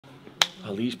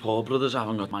Well, these poor brothers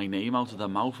haven't got my name out of their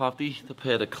mouth, have they? The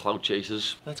pair of clout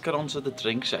chasers. Let's get on to the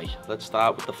drinks, eh? Let's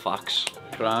start with the facts.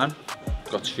 Prime,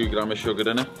 got 2 grams of sugar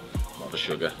in it. Not of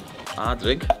sugar. Our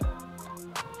drink,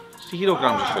 0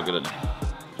 grams of sugar in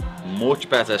it. Much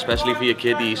better, especially for your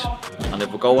kiddies. And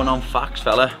if we're going on facts,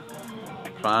 fella,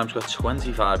 Prime's got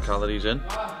 25 calories in.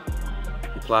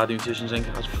 Your Paddy Nutrition drink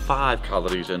has 5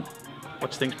 calories in.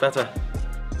 What do you think's better?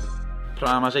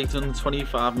 Prime has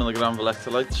 825 milligrams of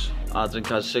electrolytes. Our drink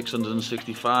has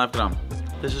 665 grams.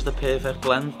 This is the perfect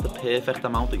blend, the perfect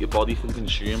amount that your body can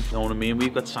consume. You know what I mean?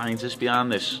 We've got scientists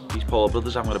behind this. These poor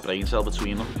brothers haven't got a brain cell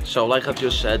between them. So like I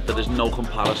just said, there is no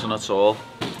comparison at all.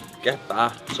 Get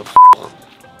that, so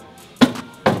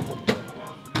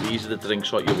these are the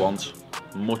drinks what you want.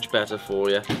 Much better for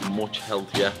you, much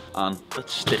healthier, and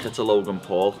let's stick it to Logan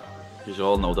Paul, because you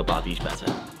all know the baddy's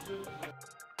better.